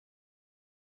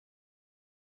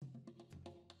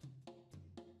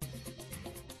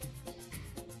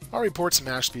Our reports and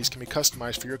masterpiece can be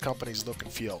customized for your company's look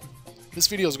and feel. This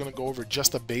video is going to go over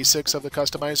just the basics of the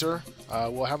customizer.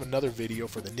 We'll have another video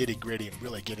for the nitty-gritty and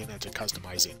really getting into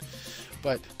customizing.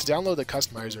 But to download the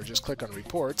customizer, just click on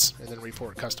Reports and then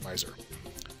Report Customizer.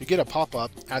 You get a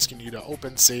pop-up asking you to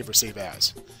open, save, or save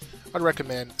as. I'd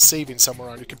recommend saving somewhere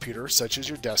on your computer, such as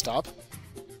your desktop.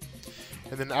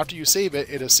 And then after you save it,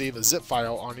 it'll save a zip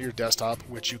file onto your desktop,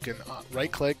 which you can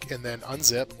right-click and then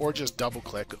unzip, or just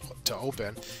double-click to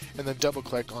open, and then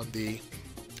double-click on the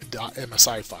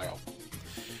 .msi file.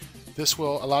 This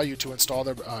will allow you to install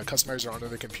the customizer onto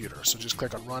the computer. So just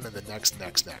click on Run and then Next,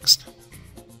 Next, Next.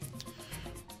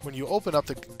 When you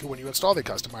install the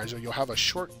customizer, you'll have a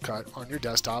shortcut on your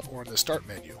desktop or in the Start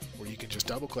menu, where you can just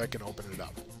double-click and open it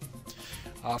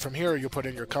up. From here, you'll put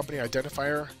in your company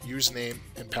identifier, username,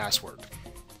 and password.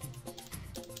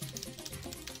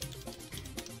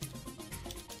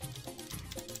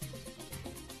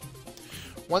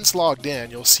 Once logged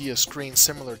in, you'll see a screen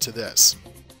similar to this.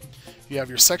 You have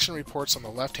your section reports on the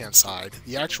left-hand side,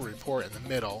 the actual report in the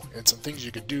middle, and some things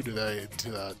you could do to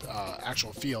the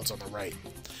actual fields on the right.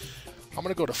 I'm going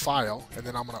to go to File, and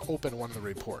then I'm going to open one of the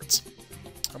reports.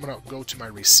 I'm going to go to my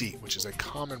receipt, which is a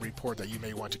common report that you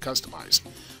may want to customize.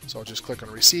 So I'll just click on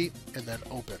Receipt and then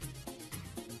Open.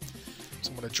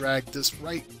 So I'm going to drag this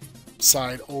right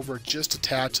side over just a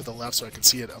tad to the left so I can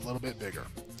see it a little bit bigger.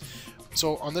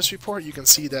 So on this report, you can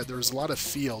see that there's a lot of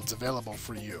fields available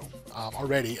for you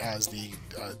already as the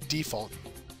default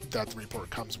that the report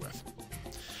comes with.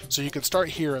 So you can start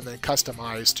here and then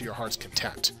customize to your heart's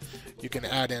content. You can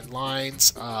add in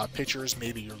lines, pictures,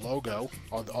 maybe your logo,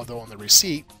 although on the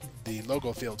receipt, the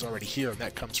logo field's already here and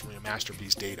that comes from your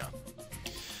masterpiece data.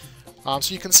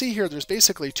 So you can see here there's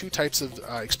basically two types of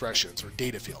expressions or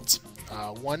data fields.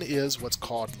 One is what's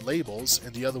called labels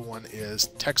and the other one is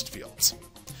text fields.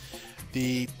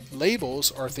 The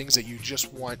labels are things that you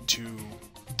just want to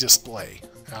display.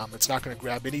 It's not going to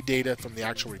grab any data from the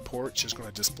actual report, it's just going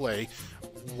to display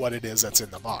what it is that's in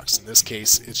the box. In this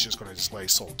case, it's just going to display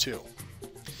sold to.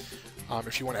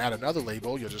 If you want to add another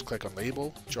label, you'll just click on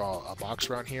Label, draw a box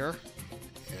around here,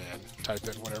 and type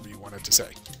in whatever you want it to say.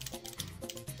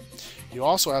 You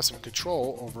also have some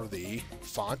control over the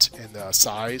font and the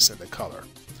size and the color,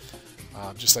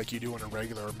 just like you do in a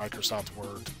regular Microsoft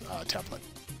Word template.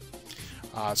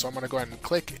 So I'm going to go ahead and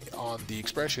click on the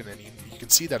expression, and you can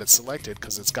see that it's selected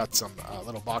because it's got some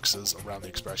little boxes around the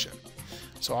expression.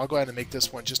 So I'll go ahead and make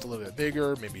this one just a little bit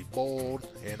bigger, maybe bold,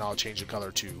 and I'll change the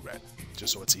color to red,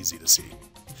 just so it's easy to see.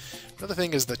 Another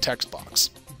thing is the text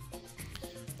box.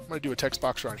 I'm going to do a text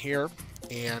box around here,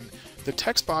 and the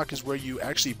text box is where you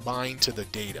actually bind to the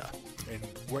data. And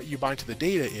what you bind to the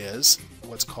data is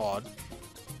what's called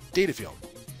data field.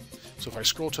 So if I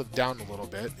scroll down a little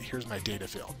bit, here's my data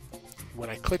field. When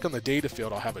I click on the data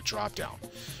field, I'll have a drop down.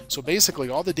 So basically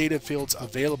all the data fields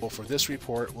available for this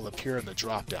report will appear in the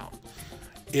drop down.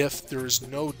 If there's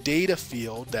no data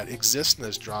field that exists in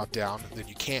this drop down, then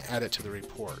you can't add it to the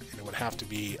report, and it would have to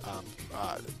be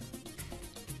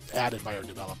added by our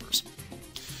developers.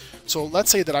 So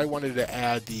let's say that I wanted to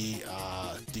add the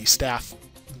staff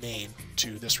name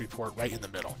to this report right in the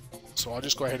middle. So I'll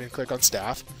just go ahead and click on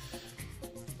staff.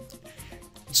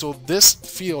 So this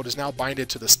field is now binded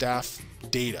to the staff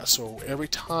data. So every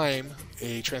time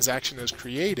a transaction is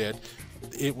created,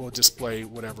 it will display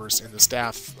whatever's in the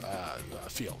staff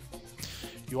field.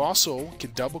 You also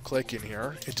can double click in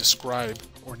here and describe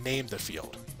or name the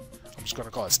field. I'm just going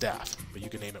to call it staff, but you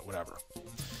can name it whatever.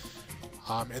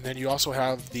 And then you also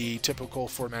have the typical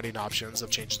formatting options of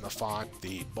changing the font,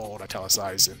 the bold,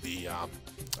 italicize, and the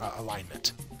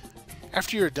alignment.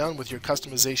 After you're done with your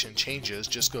customization changes,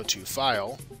 just go to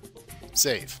File,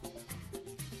 Save.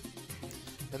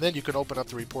 And then you can open up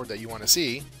the report that you want to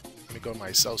see. Let me go to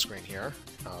my cell screen here.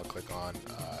 I'll click on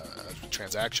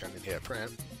Transaction and hit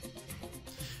Print.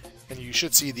 And you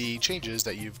should see the changes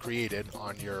that you've created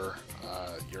on your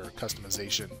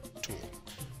customization tool.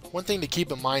 One thing to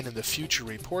keep in mind in the future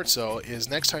reports, though, is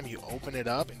next time you open it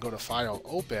up and go to File,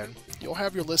 Open, you'll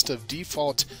have your list of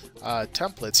default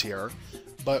templates here.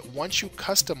 But once you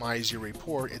customize your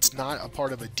report, it's not a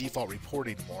part of a default report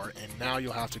anymore, and now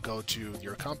you'll have to go to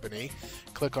your company,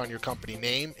 click on your company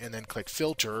name, and then click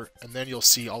Filter, and then you'll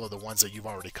see all of the ones that you've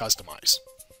already customized.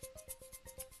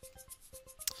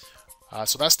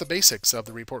 So that's the basics of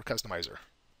the report customizer.